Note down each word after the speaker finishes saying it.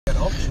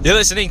You're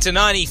listening to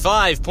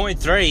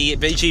 95.3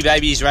 BG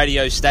Babies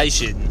radio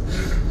station.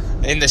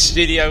 In the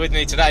studio with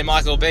me today,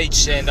 Michael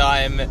Beach, and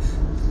I'm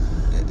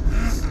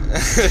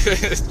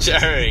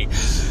Jerry.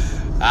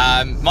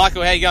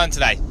 Michael, how you going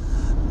today?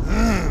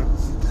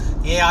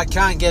 Yeah, I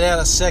can't get out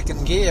of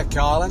second gear,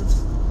 Kylan.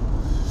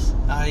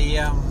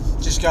 I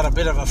just got a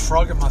bit of a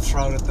frog in my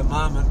throat at the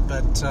moment,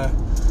 but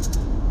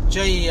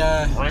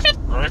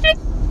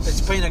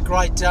it's been a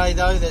great day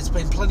though. There's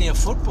been plenty of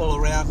football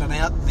around and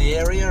out in the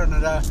area, and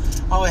I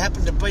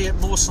happened to be at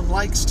Mawson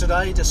Lakes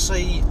today to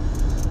see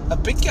a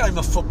big game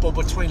of football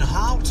between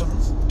Harlton,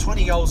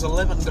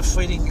 20-11,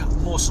 defeating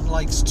Mawson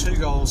Lakes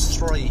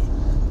 2-3.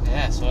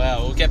 Yes,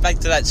 well, we'll get back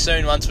to that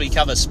soon once we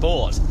cover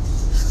sport.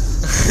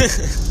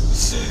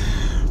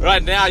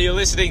 Right now, you're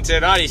listening to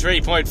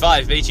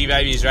 93.5 BG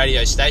Babies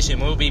radio station.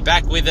 We'll be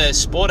back with a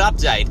sport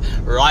update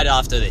right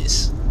after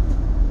this.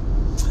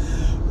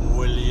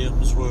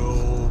 Williams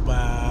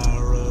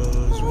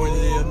wheelbarrows,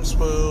 Williams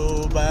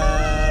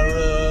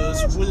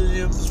wheelbarrows,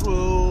 Williams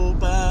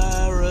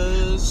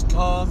wheelbarrows,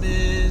 come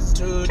in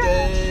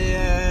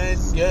today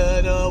and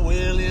get a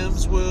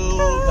Williams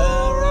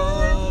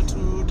wheelbarrow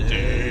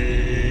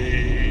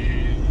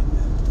today.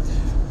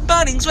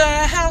 Bunnings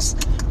Warehouse.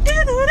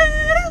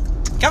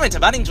 Come into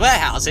Bunnings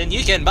Warehouse and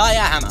you can buy a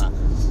hammer.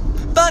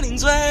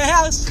 Bunnings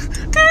Warehouse.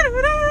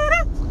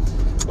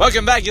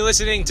 Welcome back. You're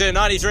listening to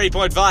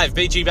 93.5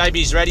 BG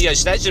Babies radio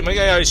station. We're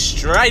going to go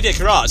straight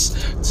across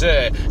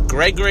to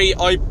Gregory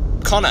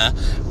O'Connor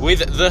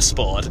with the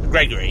sport.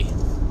 Gregory.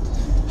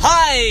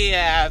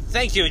 Hi.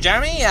 Thank you,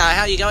 Jeremy.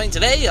 How are you going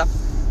today?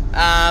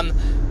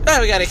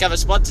 We're going to cover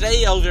sport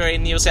today over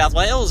in New South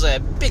Wales. A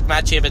big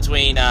match here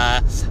between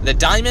the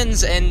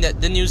Diamonds and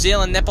the New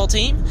Zealand netball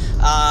team.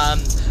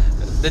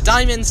 The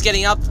Diamonds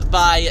getting up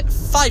by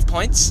 5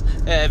 points.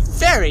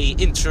 Very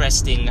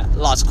interesting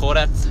last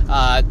quarter.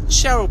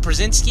 Cheryl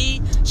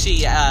Brzezinski,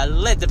 she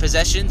led the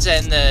possessions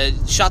and the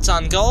shots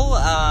on goal,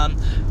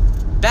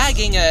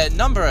 bagging a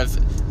number of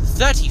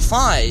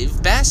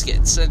 35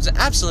 baskets. It's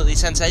absolutely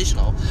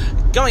sensational.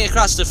 Going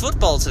across to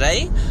football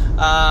today,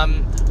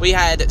 we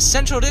had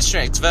Central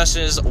Districts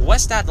versus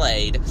West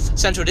Adelaide.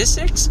 Central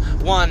Districts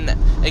won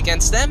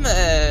against them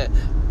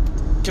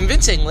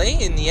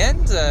convincingly in the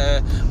end.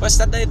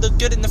 West Adelaide looked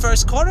good in the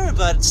first quarter,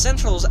 but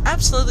Central's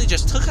absolutely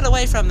just took it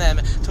away from them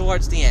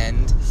towards the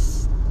end.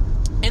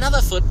 In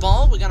other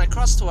football, we're going to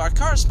cross to our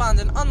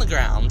correspondent on the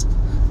ground.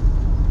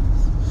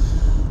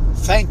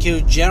 Thank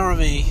you,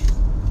 Jeremy.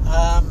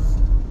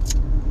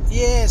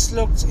 Yes,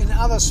 look, in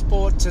other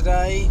sport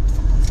today,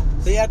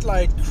 the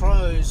Adelaide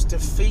Crows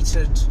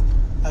defeated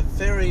a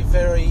very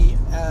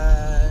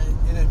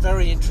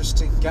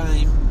interesting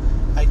game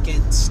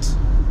against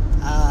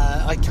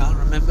I can't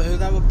remember who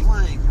they were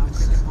playing. I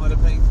think it might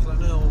have been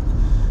Glenelg,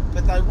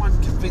 but they won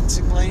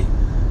convincingly.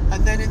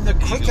 And then in the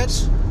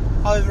cricket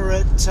over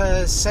at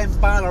Sam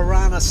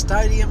Balarana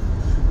Stadium,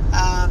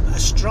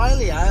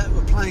 Australia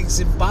were playing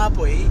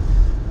Zimbabwe,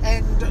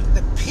 and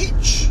the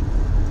pitch,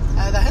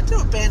 they had to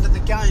abandon the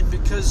game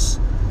because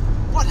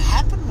what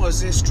happened was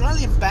the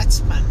Australian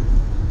batsman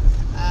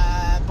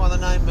by the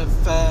name of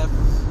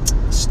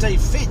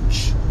Steve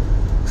Finch,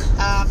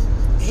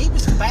 he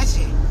was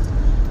batting,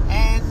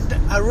 and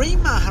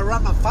Arima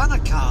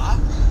Haramafanakar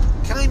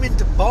came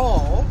into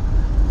bowl,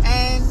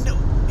 and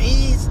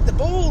the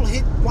ball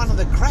hit one of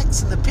the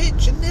cracks in the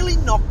pitch and nearly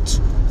knocked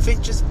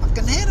Finch's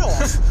fucking head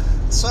off.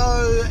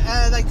 So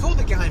they called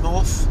the game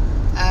off,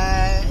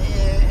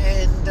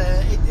 and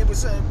it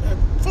was a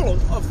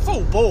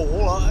full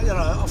ball,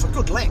 of a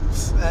good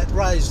length. It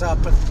raised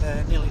up and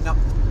nearly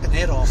knocked the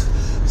head off.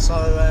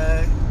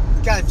 So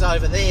game's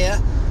over there,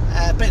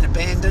 been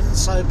abandoned.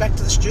 So back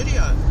to the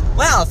studio.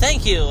 Wow,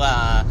 thank you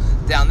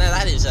down there.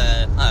 That is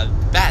a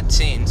bad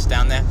scenes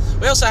down there.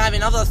 We also have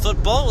in other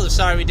football.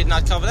 Sorry we did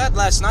not cover that.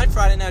 Last night,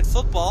 Friday night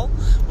football,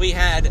 we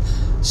had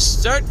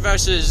Sturt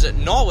versus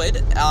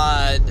Norwood.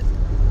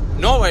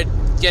 Norwood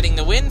getting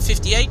the win,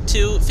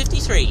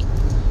 58-53.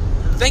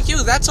 Thank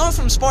you. That's all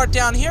from sport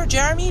down here.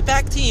 Jeremy,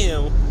 back to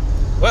you.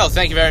 Well,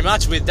 thank you very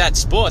much with that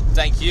sport.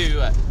 Thank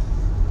you.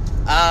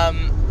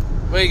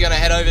 We're going to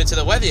head over to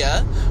the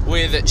weather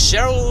with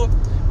Cheryl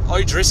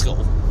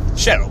O'Driscoll.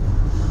 Cheryl.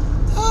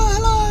 Oh,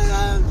 hello.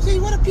 See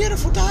what a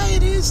beautiful day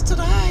it is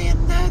today,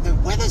 and the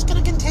weather's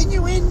going to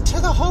continue into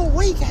the whole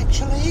week,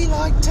 actually.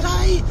 Like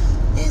today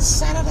is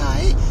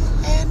Saturday,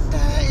 and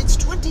it's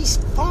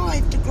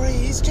 25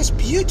 degrees, just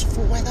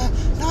beautiful weather,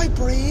 no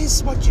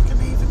breeze, what you can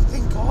even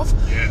think of.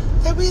 Yeah.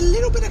 There'll be a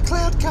little bit of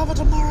cloud cover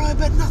tomorrow,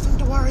 but nothing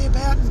to worry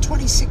about, and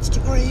 26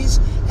 degrees,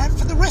 and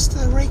for the rest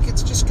of the week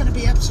it's just going to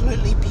be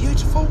absolutely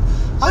beautiful.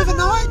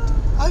 Overnight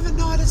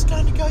it's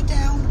going to go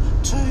down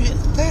to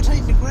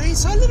 13 degrees,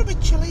 so a little bit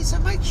chilly, so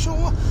make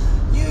sure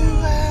you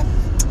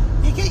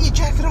get your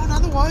jacket on,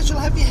 otherwise you'll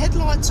have your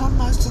headlights on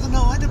most of the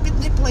night, a bit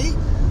nipply.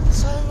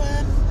 So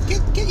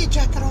get your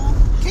jacket on,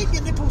 keep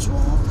your nipples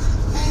warm,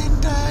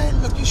 and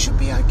look, you should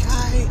be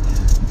okay.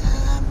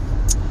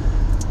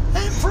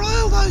 And for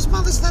all those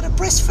mothers that are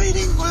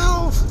breastfeeding,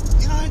 well,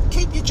 you know,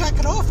 keep your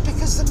jacket off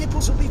because the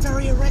nipples will be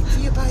very erect for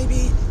your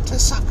baby to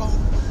suck on.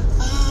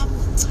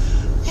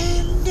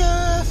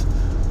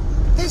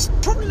 There's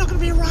probably not going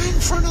to be rain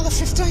for another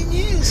 15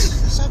 years.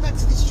 So back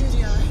to the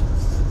studio.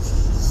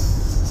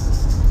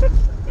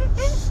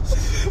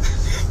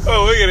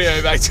 Oh, we're gonna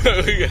go back to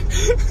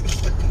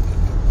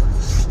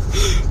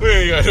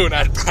we're gonna go to an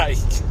ad break.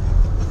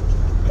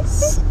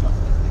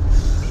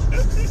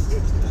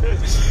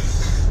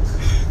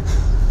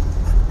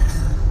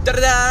 Da da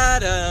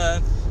da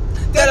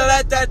da da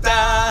da da da da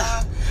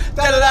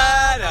da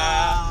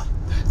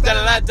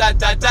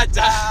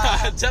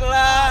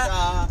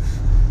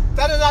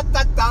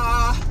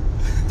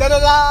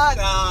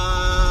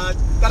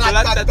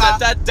da da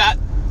da da.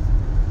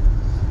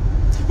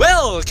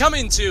 Well, come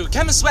into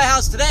Chemist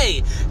Warehouse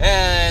today,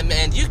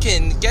 and you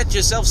can get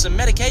yourself some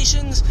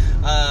medications.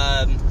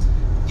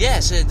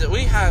 Yes,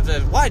 we have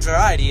a wide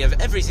variety of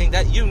everything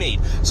that you need.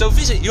 So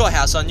visit your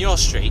house on your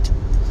street.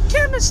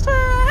 Chemist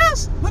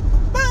Warehouse.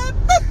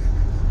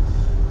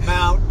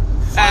 Mount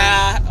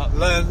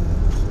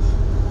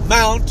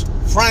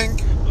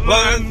Franklin.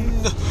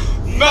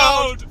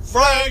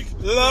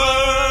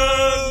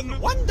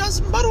 One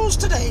dozen bottles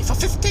today for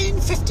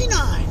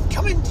 $15.59.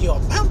 Come into your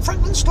Mount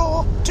Franklin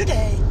store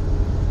today.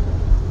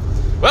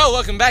 Well,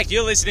 welcome back.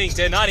 You're listening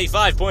to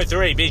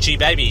 95.3 BG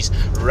Babies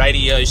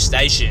radio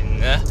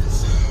station.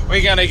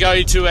 We're going to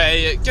go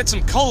to get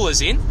some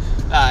callers in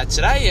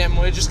today, and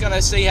we're just going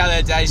to see how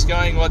their day's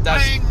going, what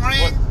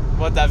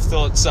they've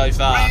thought so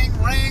far.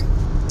 Ring.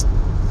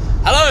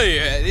 Hello,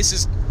 this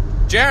is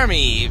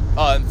Jeremy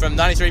from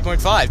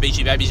 93.5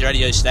 BG Babies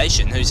radio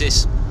station. Who's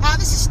this?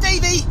 This is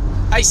Stevie.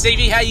 Hey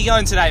Stevie, how you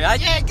going today,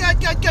 mate? Yeah, good.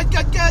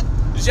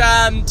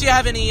 Do you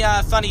have any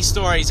funny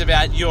stories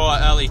about your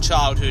early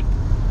childhood?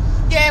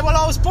 Yeah, well,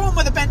 I was born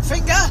with a bent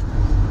finger,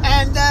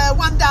 and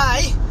one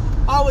day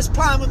I was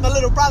playing with my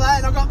little brother,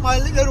 and I got my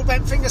little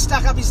bent finger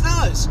stuck up his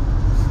nose.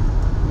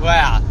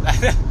 Wow.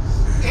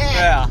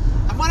 Yeah. Wow.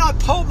 And when I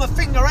pulled my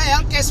finger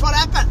out, guess what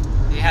happened?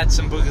 You had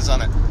some boogers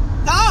on it.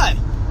 No,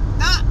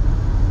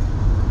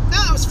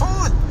 it was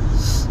fine.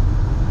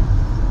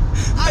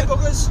 No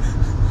boogers.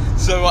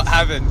 So what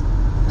happened?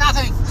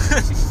 Nothing.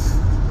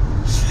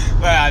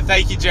 Well,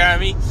 thank you,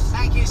 Jeremy.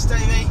 Thank you,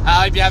 Stevie.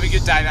 I hope you have a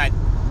good day, mate.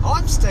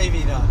 I'm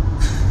Stevie, though.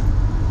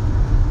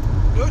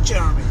 You're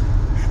Jeremy.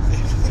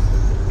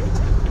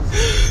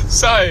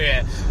 So,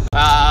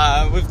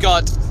 we've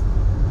got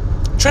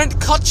Trent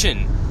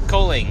Cotchin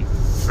calling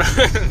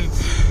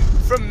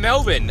from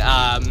Melbourne.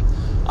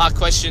 Our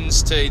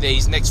questions to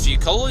these next few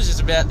callers is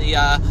about the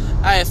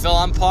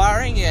AFL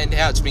umpiring and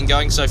how it's been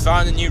going so far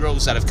and the new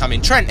rules that have come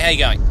in. Trent, how you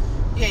going?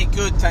 Yeah,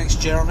 good, thanks,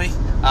 Jeremy.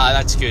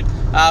 That's good.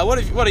 What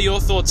are your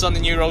thoughts on the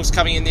new rules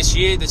coming in this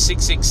year? The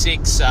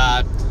 666,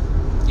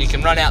 you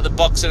can run out the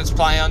box and it's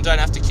play on, don't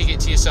have to kick it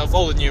to yourself.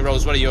 All the new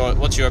rules,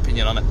 what's your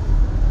opinion on it?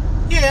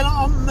 Yeah,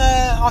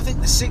 I think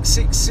the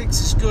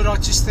 666 is good. I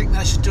just think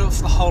they should do it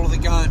for the whole of the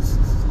game.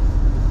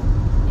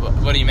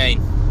 What do you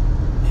mean?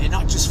 Yeah,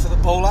 not just for the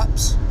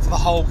ball-ups, for the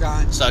whole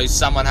game. So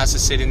someone has to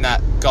sit in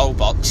that goal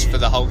box for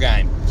the whole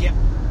game? Yep.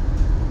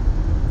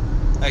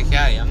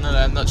 Okay, I'm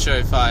not sure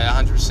if I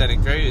 100%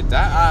 agree with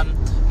that.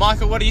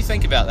 Michael, what do you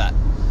think about that?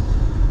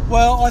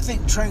 Well, I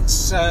think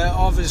Trent's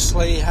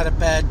obviously had a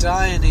bad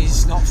day and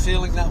he's not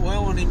feeling that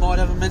well and he might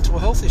have a mental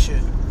health issue.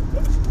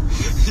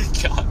 You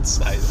can't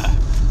say that.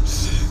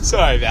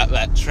 Sorry about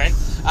that, Trent.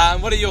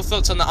 What are your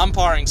thoughts on the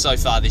umpiring so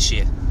far this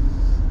year?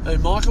 Who,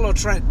 Michael or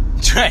Trent?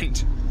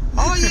 Trent.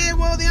 Oh, yeah,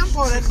 well, the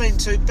umpire hasn't been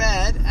too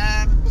bad.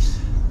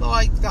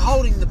 Like, the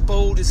holding the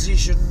ball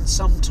decision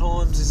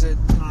sometimes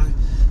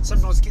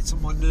sometimes gets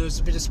on my nerves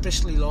a bit,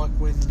 especially like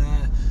when,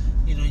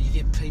 you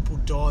get people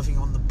diving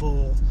on the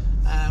ball.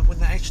 When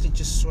they actually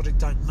just sort of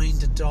don't mean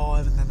to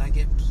dive and then they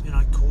get,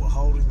 caught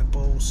holding the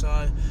ball.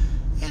 So,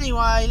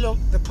 anyway, look,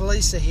 the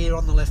police are here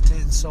on the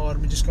left-hand side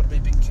and we just got to be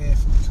a bit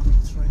careful coming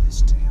through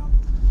this town.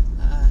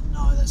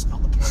 No, that's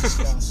not the police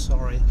car,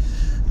 sorry.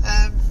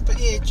 But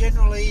yeah,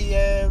 generally,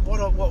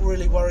 what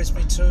really worries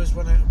me too is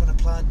when a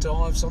player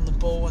dives on the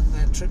ball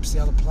and trips the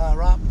other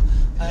player up.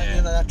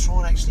 They try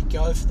and actually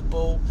go for the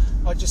ball.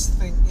 I just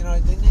think there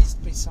needs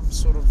to be some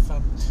sort of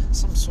common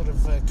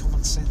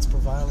sense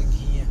prevailing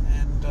here,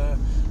 and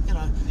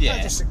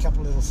just a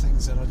couple of little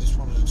things that I just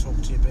wanted to talk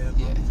to you about.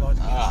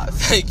 Yeah.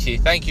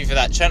 Thank you for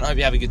that, Trent. I hope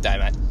you have a good day,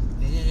 mate.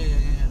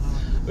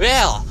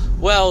 Yeah.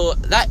 Well,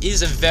 that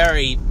is a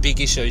very big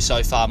issue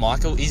so far,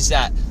 Michael. Is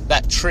that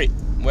trip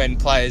when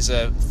players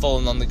are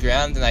falling on the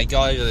ground and they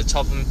go over the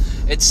top of them?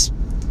 It's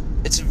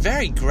a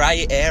very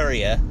grey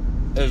area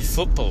of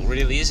football,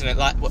 really, isn't it?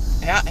 Like,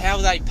 how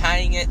are they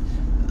paying it?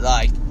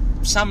 Like,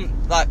 some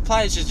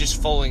players are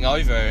just falling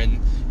over, and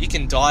you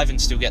can dive and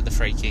still get the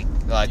free kick.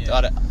 I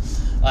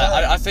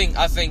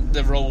think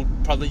the rule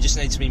probably just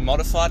needs to be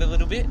modified a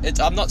little bit.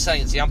 I'm not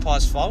saying it's the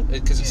umpire's fault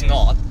because it's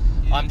not.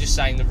 Yeah. I'm just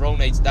saying the rule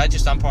they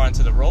just umpire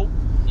into the rule.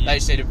 Yeah. They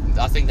just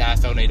I think the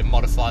AFL need to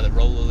modify the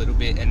rule a little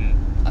bit, and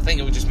I think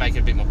it would just make it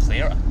a bit more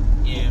clearer.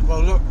 Yeah,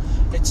 well, look,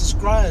 it's as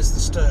grey as the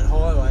Sturt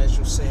Highway, as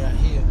you'll see out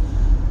here.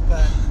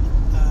 But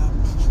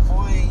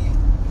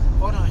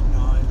I don't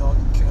know. Like,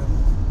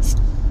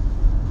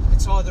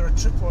 it's either a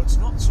trip or it's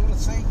not, sort of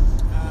thing.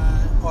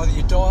 Either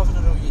you dive in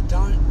it or you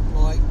don't.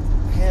 Like,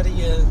 how do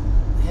you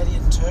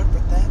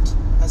interpret that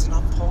as an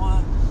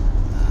umpire?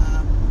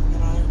 You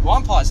know, Well,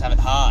 umpires have it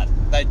hard.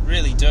 They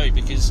really do,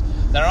 because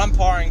they're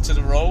umpiring to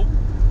the rule.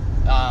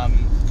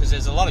 Because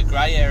there's a lot of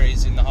grey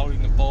areas in the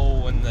holding the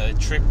ball and the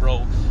trip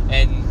rule,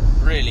 and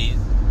really,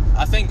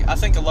 I think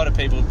a lot of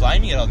people are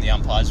blaming it on the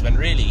umpires, when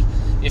really,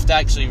 if they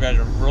actually read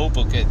a rule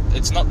book,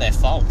 it's not their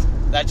fault.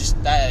 They're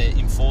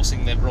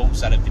enforcing the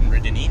rules that have been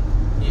written in.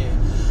 yeah.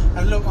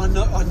 And look, I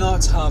know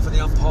it's hard for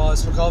the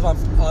umpires. Look, I've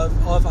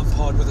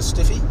umpired with a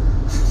stiffy,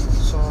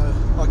 so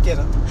I get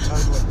it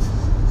totally.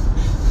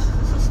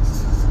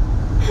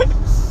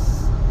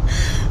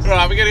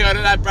 Right, we're going to go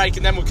to that break,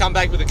 and then we'll come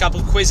back with a couple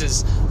of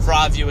quizzes for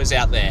our viewers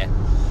out there.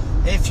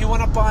 If you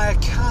want to buy a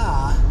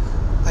car,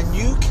 a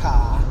new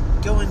car,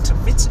 go into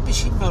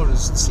Mitsubishi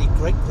Motors and see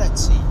Greg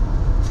Grazzi.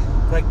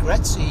 Greg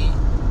Grazzi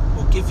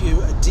will give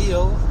you a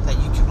deal that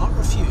you cannot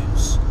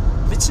refuse.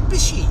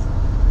 Mitsubishi,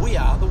 we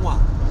are the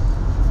one.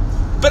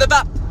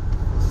 Bit-a-bop.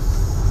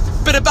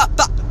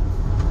 Bit-a-bop-bop.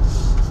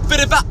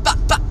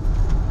 Bit-a-bop-bop-bop.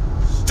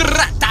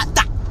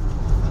 Dra-da-da.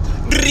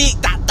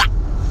 Dri-da-da.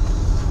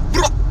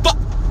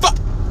 Bro-bop-bop.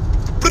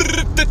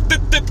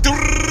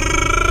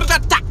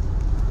 Brr-da-da-da-da-da.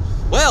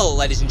 Well,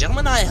 ladies and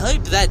gentlemen, I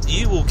hope that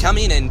you will come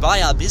in and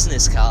buy our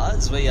business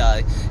cards. We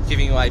are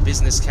giving away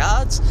business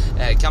cards.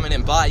 Come in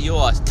and buy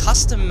your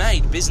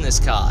custom-made business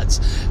cards.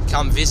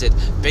 Come visit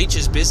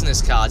Beach's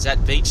Business Cards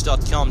at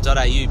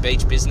beach.com.au,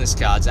 Beach Business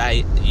Cards,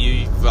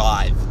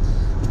 AU5.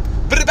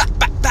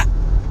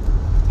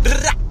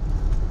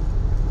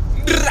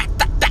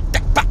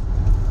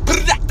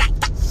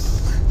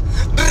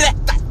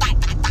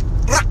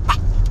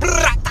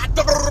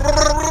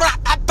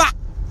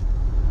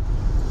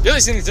 You're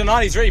listening to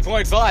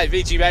 93.5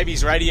 BG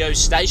Babies radio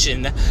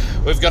station.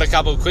 We've got a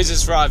couple of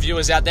quizzes for our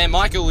viewers out there.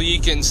 Michael, you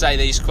can say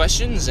these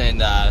questions,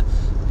 and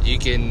you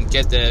can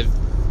get the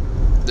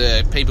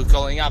people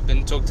calling up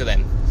and talk to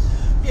them.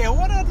 Yeah,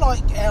 what I'd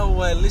like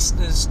our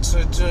listeners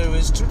to do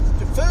is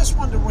the first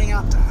one to ring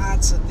up to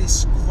answer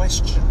this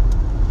question.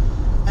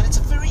 And it's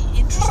a very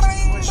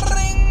interesting question.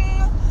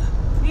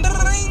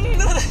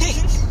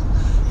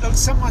 Look,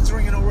 someone's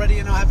ringing already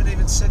and I haven't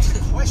even said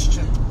the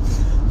question.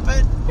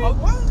 But I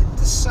wanted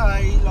to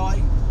say,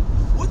 like,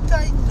 would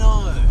they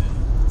know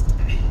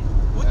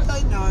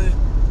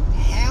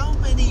how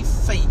many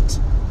feet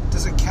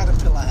does a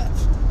caterpillar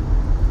have?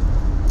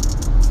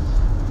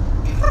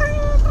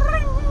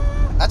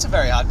 That's a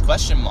very hard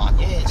question,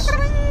 Michael. Yes.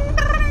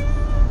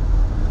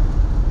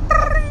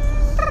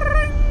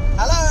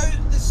 Hello,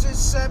 this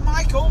is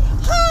Michael.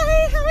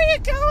 Hi, how are you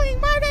going?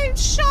 My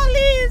name's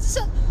Charlize.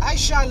 Hey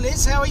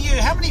Charlize, how are you?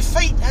 How many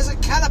feet has a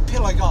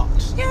caterpillar got?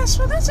 Yes,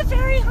 well, that's a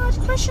very hard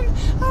question.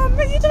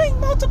 Are you doing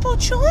multiple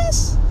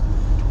choice?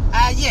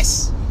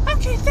 Yes.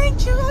 Okay,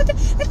 thank you.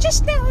 It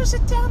just narrows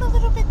it down a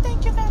little bit.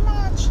 Thank you very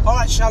much.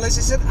 Alright Charlize,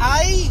 is it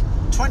A,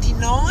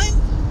 29,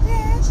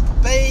 Yes,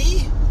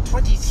 B,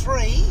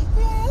 23,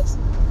 yes.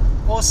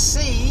 or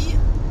C,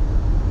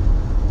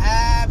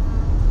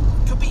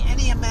 could be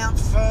any amount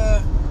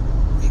for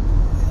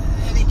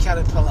any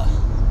caterpillar?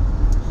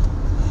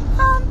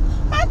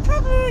 I'd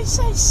probably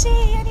say C,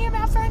 any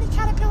amount for any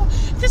caterpillar,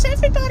 because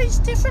everybody's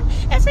different.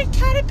 Every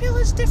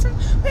caterpillar's different.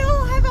 We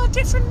all have our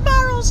different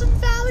morals and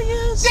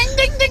values. Ding,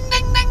 ding, ding,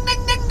 ding, ding,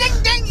 ding, ding,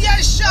 ding, ding.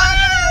 Yes,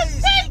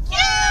 Charlize! Thank you!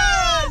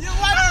 Wow, you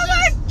won Oh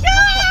my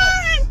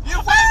God! You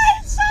won.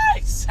 I'm so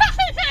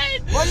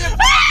excited! Well,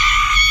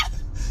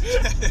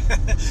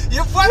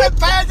 you've won a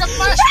bag of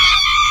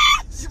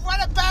marshmallows. You've won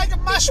a bag of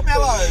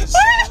marshmallows.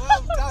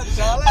 Well done,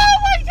 darling. Oh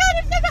my God!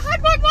 I've never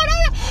had one. Oh my God!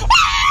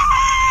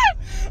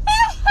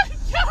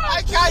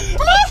 Okay.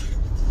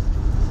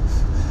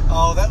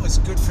 Oh, that was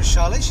good for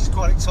Charlize. She's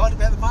quite excited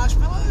about the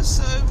marshmallows.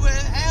 So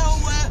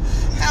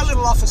our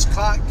little office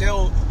clerk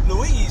girl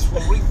Louise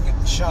will ring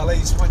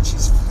Charlize when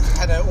she's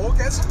had her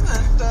orgasm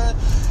and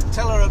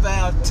tell her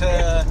about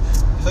her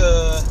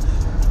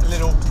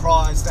little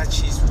prize that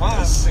she's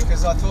won,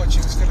 because I thought she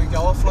was going to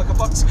go off like a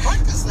box of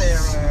crackers there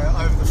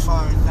over the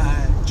phone,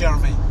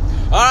 Jeremy.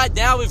 All right,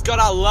 now we've got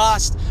our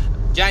last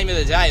game of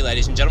the day,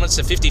 ladies and gentlemen. It's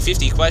the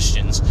 50-50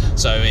 questions.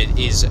 So it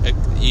is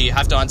you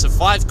have to answer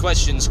 5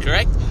 questions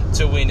correct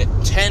to win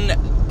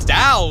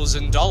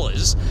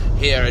 $10,000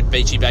 here at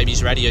Beachy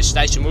Babies radio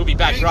station. We'll be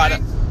back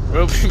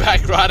We'll be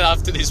back right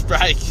after this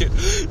break. You're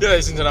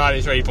listening to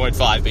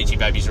 93.5 Beachy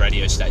Babies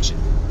radio station.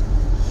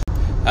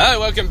 Hello,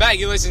 welcome back.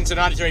 You're listening to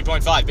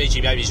 93.5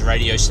 Beachy Babies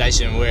radio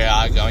station. We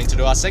are going to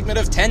do our segment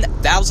of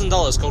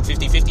 $10,000 called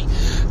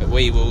 50-50.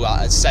 We will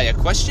say a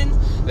question.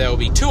 There will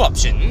be 2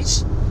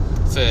 options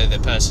for the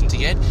person to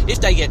get. If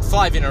they get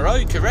 5 in a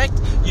row correct,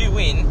 you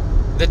win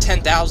the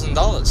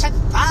 $10,000.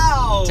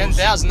 10,000.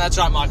 10,000, that's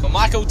right, Michael.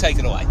 Michael, take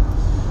it away.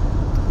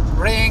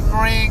 Ring,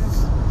 ring.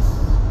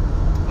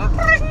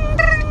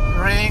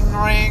 Ring,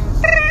 ring.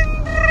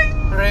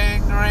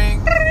 Ring,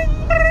 ring.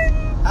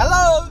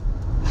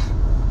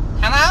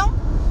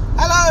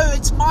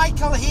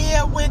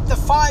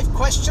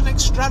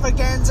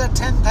 extravaganza,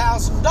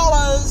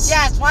 $10,000.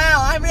 Yes,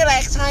 wow, I'm really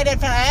excited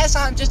for this.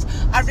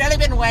 I've really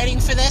been waiting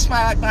for this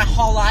my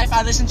whole life.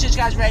 I listen to you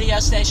guys' radio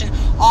station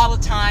all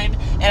the time,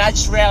 and I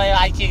just really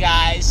like you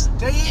guys.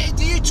 Do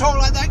you talk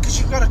like that because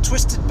you've got a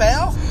twisted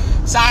bowel?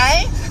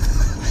 Sorry?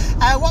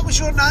 What was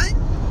your name?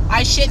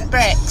 I shit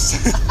bricks.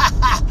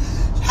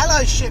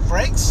 Hello,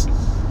 Shipwrecks.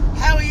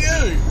 How are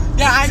you?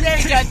 Yeah, I'm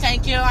really good,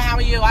 thank you. How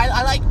are you?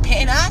 I like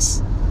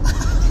peanuts.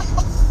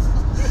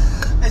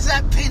 Is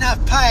that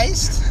peanut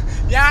paste?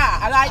 Yeah,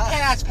 I like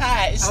peanuts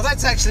paste. Oh,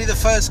 that's actually the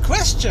first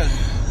question.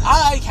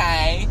 Oh,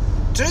 okay.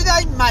 Do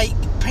they make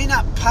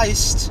peanut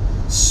paste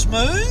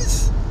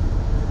smooth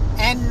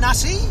and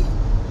nutty,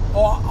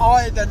 or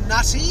either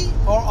nutty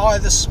or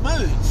either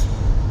smooth?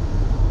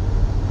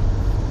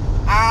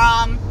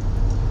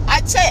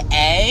 I'd say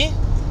A.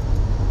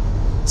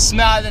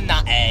 Smell the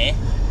nut A.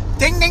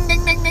 Ding, ding,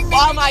 ding, ding, ding, ding.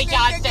 Oh ding, my ding,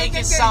 God, ding, thank ding, you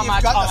ding, so You've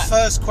much. got the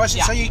first question,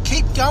 Yeah. so you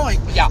keep going.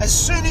 Yeah. As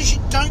soon as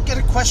you don't get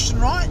a question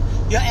right,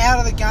 you're out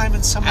of the game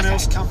and someone Okay.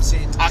 else comes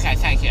in. Okay,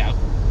 thank you.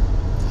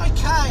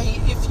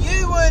 Okay, if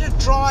you were to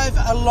drive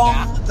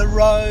along the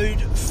road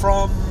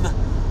from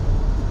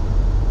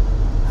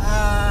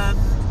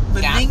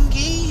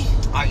Meningie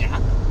Oh, yeah.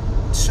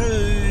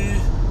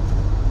 to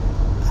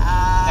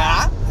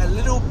a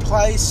little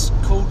place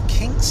called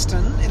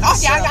Kingston in the Oh,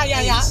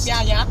 southeast,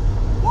 yeah.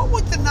 what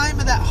would the name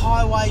of that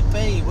highway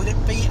be? Would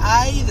it be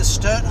A, the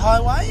Sturt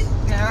Highway?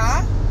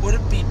 Yeah. Would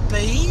it be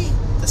B,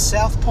 the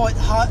Southport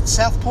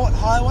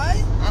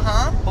Highway?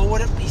 Uh-huh. Or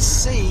would it be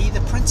C,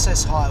 the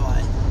Princess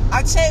Highway?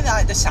 I'd say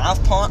like the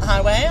Southport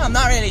Highway. I'm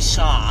not really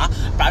sure,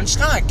 but I'm just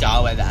gonna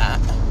go with that.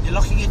 You're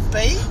looking in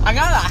B? I'm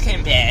gonna lock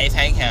in B,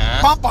 thank you.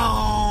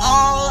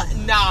 Oh,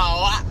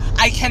 no.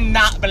 I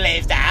cannot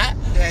believe that.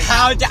 Yeah,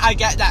 How no. did I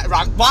get that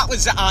wrong? What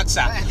was the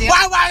answer?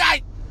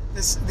 Wait.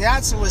 The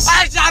answer was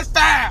That's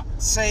unfair.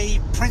 C,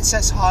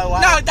 Princess Highway.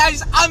 No, that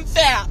is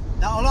unfair.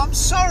 No, well, I'm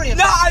sorry No,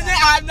 about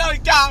that. I'm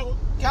not go.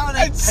 Go and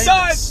eat It's so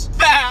peanuts.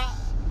 unfair.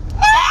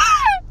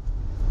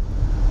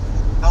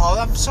 Oh,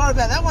 I'm sorry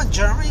about that one,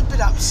 Jeremy. A bit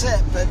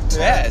upset, but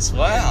Yes,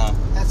 wow.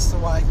 that's the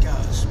way it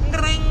goes.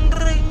 Ring,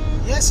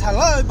 ring. Yes,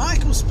 hello,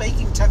 Michael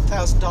speaking.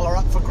 $10,000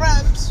 up for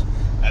grabs.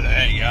 Hello,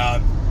 there you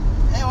go.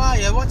 How are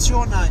you? What's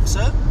your name,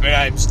 sir? My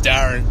name's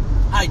Darren.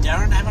 Hey,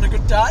 Darren, having a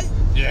good day?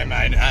 Yeah,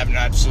 mate, having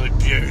an absolute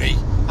beauty.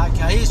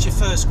 Okay, here's your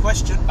first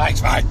question.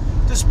 Thanks, mate.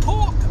 Does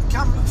pork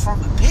come from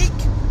a pig,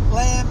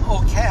 lamb,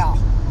 or cow?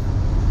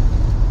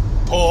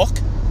 Pork?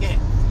 Yeah.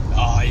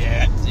 Oh,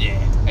 yeah.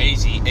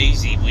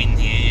 Easy win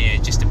here.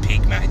 Yeah, just a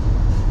pig, mate.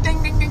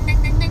 Ding, ding, ding,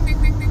 ding, ding, ding,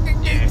 ding, ding, ding,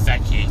 ding. Yeah,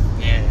 thank you.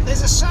 Yeah.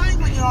 There's a saying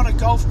when you're on a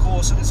golf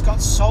course and it's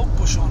got salt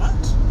bush on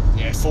it.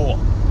 Yeah, 4.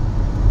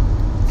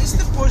 Is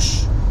the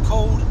bush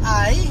called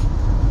A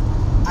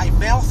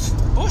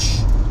mouth bush,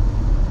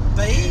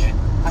 B,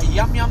 a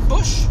yum yum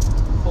bush,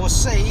 or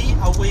C,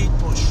 a weed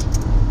bush?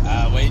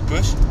 Weed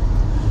bush?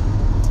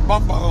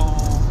 Bum, bum.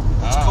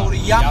 It's Ah, called a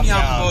yum yum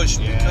yum, bush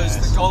because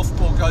yes. the golf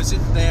ball goes in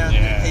there and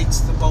Yeah. it eats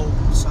the ball.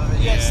 So,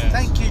 yes, Yes.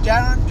 thank you,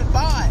 Darren.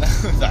 Goodbye.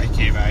 Thank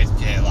you, mate.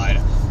 Yeah,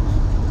 later.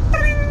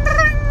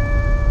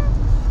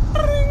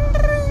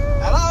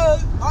 Hello,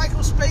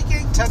 Michael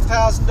speaking.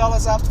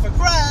 $10,000 up for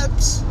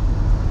grabs.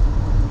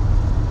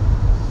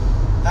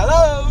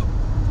 Hello.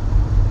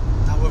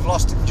 No, we've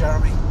lost him,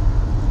 Jeremy.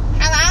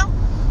 Hello?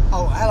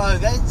 Oh, hello.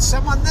 There's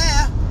someone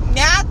there.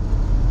 Yeah?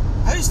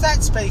 Who's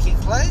that speaking,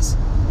 please?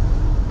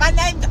 My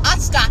name's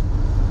Oscar.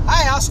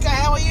 Hey, Oscar,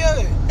 how are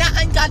you? Yeah,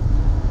 I'm good.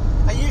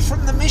 Are you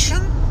from the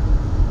mission?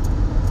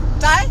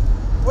 Sorry?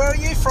 Where are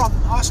you from,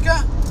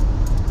 Oscar?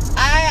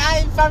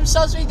 I'm from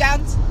Salisbury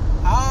Downs.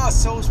 Ah,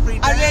 Salisbury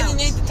Downs. I really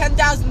need the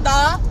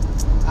 $10,000.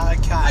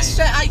 Okay. I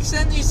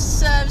suddenly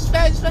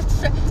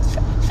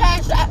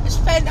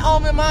spend all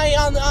my money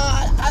on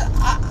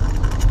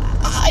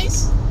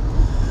ice.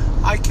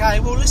 Okay,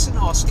 well, listen,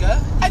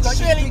 Oscar. I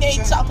just really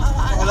need some money.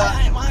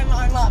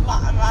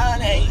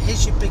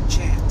 Here's your big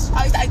chance.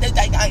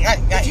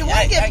 If you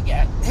want to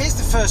get, here's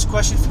the first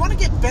question. If you want to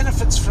get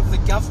benefits from the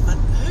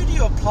government, who do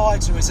you apply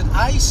to? Is it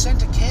A,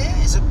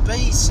 Centrecare? Is it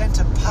B,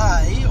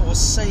 Centrepay? Or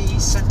C,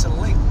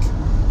 Centrelink?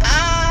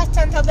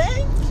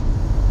 Centrelink?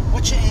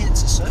 What's your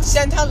answer, sir?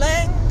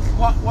 Centrelink?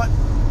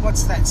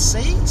 What's that? C,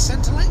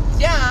 Centrelink?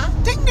 Yeah.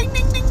 Ding, ding,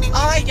 ding, ding, ding.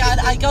 Oh my ding, God,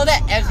 ding, I ding. go there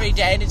every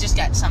day to just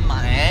get some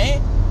money.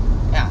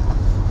 Yeah.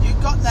 You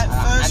got that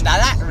first. And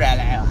that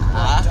really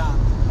Well done.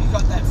 You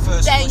got that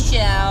first. Thank question.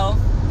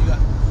 you. You got.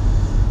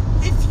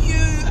 If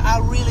you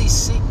are really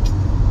sick,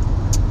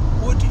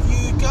 would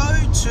you go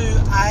to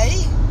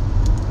A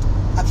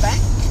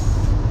bank,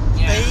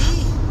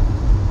 B,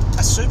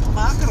 a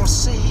supermarket, or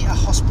C, a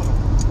hospital?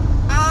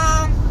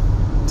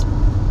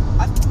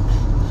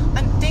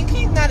 I'm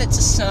thinking that it's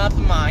a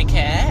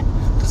supermarket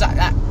because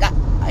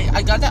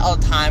I go there all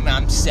the time when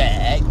I'm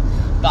sick.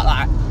 But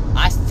like,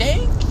 I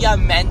think you're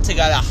meant to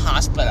go to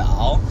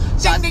hospital.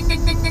 So Ding,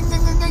 ding, ding, ding,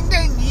 ding, ding, ding,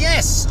 ding.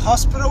 Yes,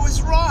 hospital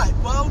is right.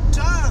 Well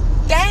done.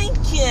 thank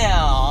you.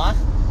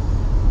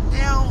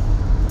 Now,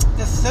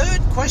 the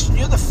third question.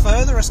 You're the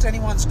furthest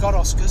anyone's got,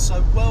 Oscar.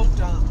 So well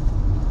done.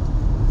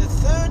 The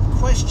third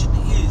question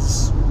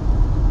is,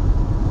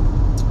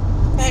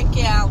 Thank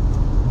you.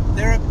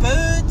 there are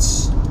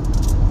birds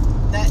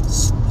that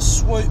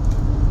swoop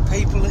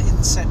people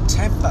in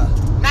September.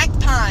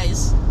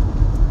 Magpies.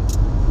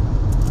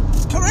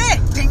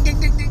 Correct! Ding, ding,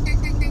 ding, ding, ding,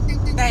 ding, ding,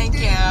 ding, ding. Thank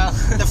ding.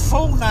 you. The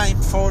full name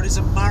for it is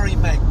a Murray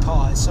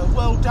magpie, so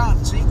well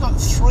done. So you've got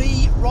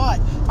 3 right.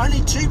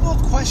 Only 2 more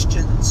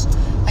questions,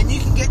 and you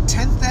can get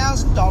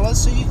 $10,000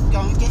 so you can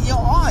go and get your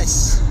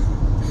ice.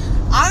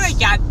 Oh my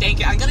god, thank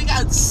you. I'm gonna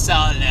go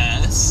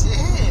soulless.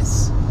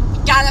 Yes.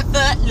 Got a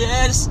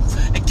footloose,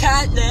 a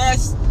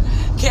cutlass,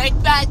 kick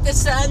back the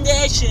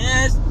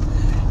foundations,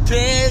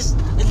 please,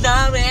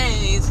 the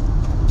rains,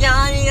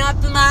 yawning up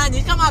the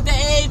money, come on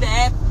baby.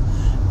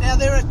 Now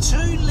there are 2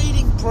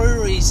 leading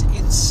breweries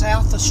in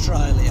South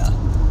Australia.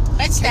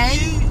 West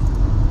End,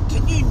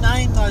 Can you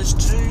name those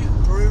 2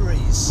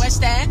 breweries?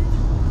 West End,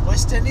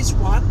 West End is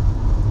one.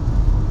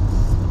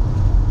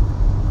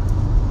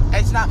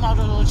 it's not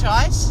multiple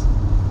choice.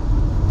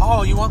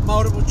 Oh, you want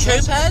multiple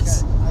choice?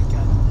 Coopers?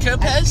 Okay.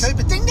 Coopers? And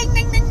Cooper. Ding, ding,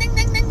 ding, ding, ding,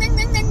 ding, ding, ding,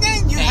 ding, ding,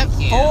 ding. You Thank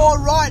have you. 4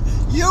 right.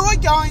 You are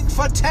going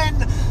for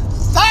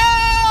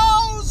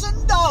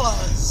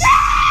 $10,000.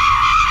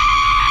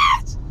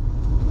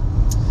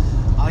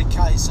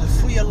 Okay, so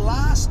for your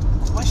last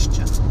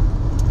question,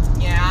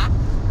 Yeah.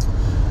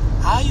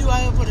 are you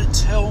able to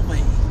tell me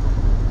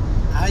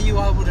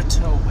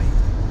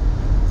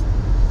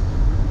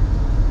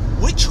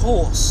which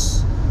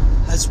horse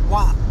has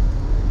won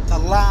the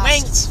last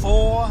Winx.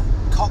 4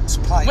 Cox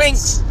Plates?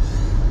 Winx.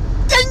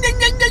 Ding, ding,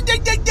 ding, ding,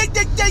 ding, ding, ding,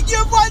 ding, ding.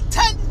 You've won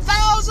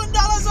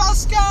 $10,000,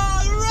 Oscar.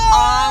 Hooray!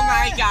 Oh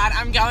my god,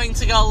 I'm going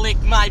to go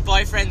lick my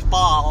boyfriend's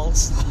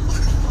balls.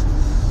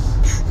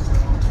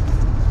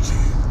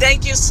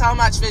 Thank you so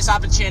much for this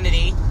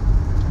opportunity.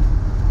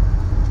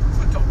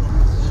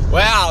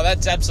 Wow,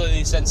 that's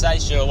absolutely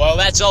sensational. Well,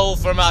 that's all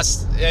from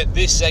us at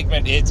this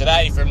segment here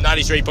today from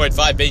 93.5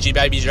 BG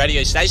Babies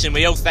radio station.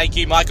 We all thank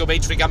you, Michael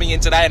Beach, for coming in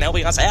today and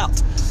helping us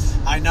out.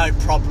 No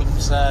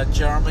problems,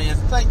 Jeremy, and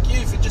thank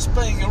you for just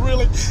being a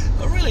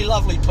really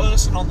lovely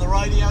person on the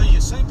radio. You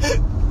seem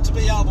to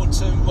be able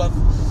to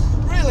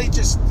really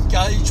just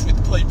engage with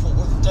people.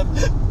 And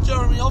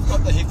Jeremy, I've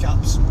got the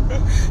hiccups.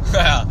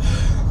 Wow.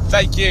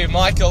 Thank you,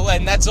 Michael,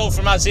 and that's all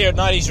from us here at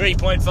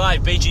 93.5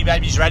 BG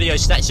Babies radio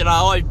station. I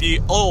hope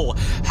you all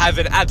have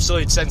an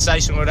absolute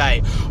sensational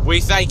day. We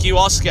thank you,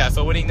 Oscar,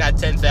 for winning that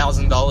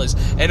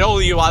 $10,000, and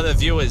all you other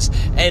viewers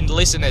and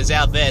listeners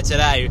out there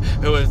today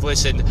who have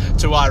listened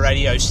to our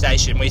radio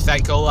station. We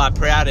thank all our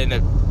proud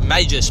and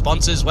major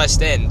sponsors,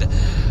 West End,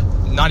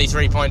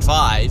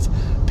 93.5,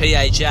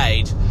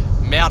 PH8,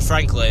 Mount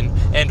Franklin,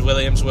 and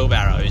Williams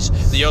Wheelbarrows.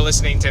 You're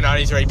listening to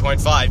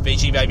 93.5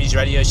 BG Babies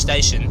radio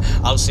station.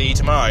 I'll see you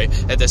tomorrow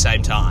at the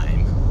same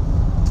time.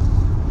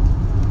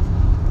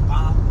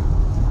 Bum,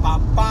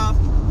 bum, bum,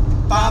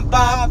 bum,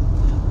 bum,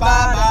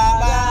 bum,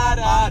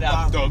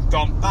 Dum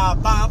dum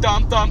bum, bum,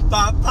 dum dum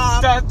bum,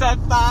 bum, dum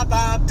dum bum,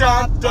 bum,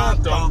 dum bum,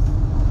 dum bum.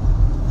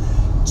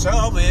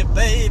 Tell me,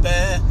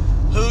 baby,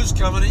 who's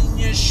coming in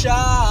your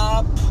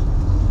shop?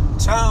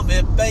 Tell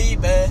me,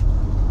 baby,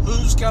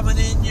 who's coming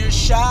in your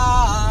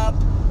shop?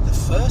 The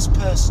first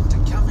person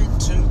to come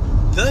into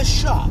the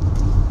shop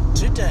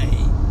today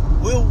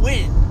will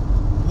win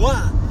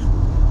one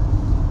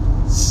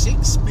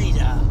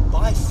 6-metre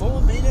by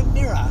 4-metre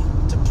mirror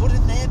to put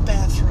in their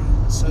bathroom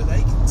so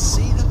they can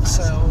see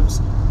themselves